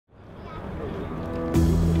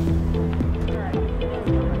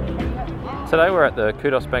Today we're at the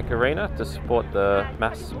Kudos Bank Arena to support the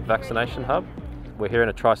mass vaccination hub. We're here in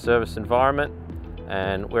a tri-service environment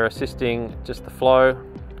and we're assisting just the flow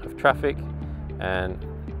of traffic and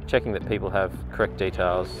checking that people have correct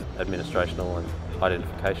details, administrational and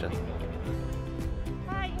identification.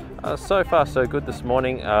 So far so good this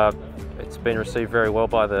morning. It's been received very well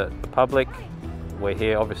by the public. We're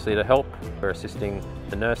here obviously to help. We're assisting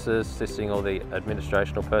the nurses, assisting all the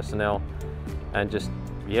administrational personnel and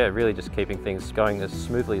really just keeping things going as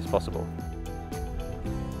smoothly as possible.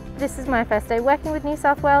 This is my first day working with New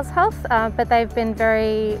South Wales Health, but they've been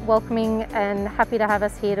very welcoming and happy to have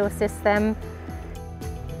us here to assist them.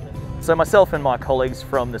 So myself and my colleagues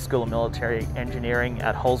from the School of Military Engineering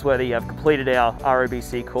at Holsworthy have completed our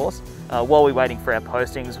ROBC course. While we're waiting for our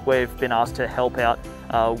postings, we've been asked to help out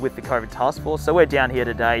with the COVID task force. So we're down here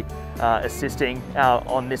today assisting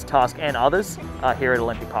on this task and others here at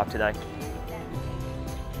Olympic Park today.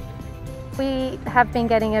 We have been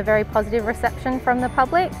getting a very positive reception from the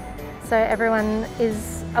public, so everyone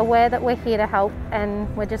is aware that we're here to help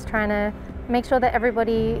and we're just trying to make sure that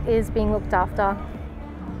everybody is being looked after.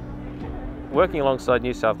 Working alongside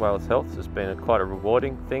New South Wales Health has been quite a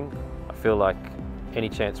rewarding thing. I feel like any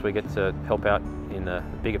chance we get to help out in the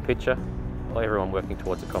bigger picture, everyone working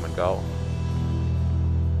towards a common goal.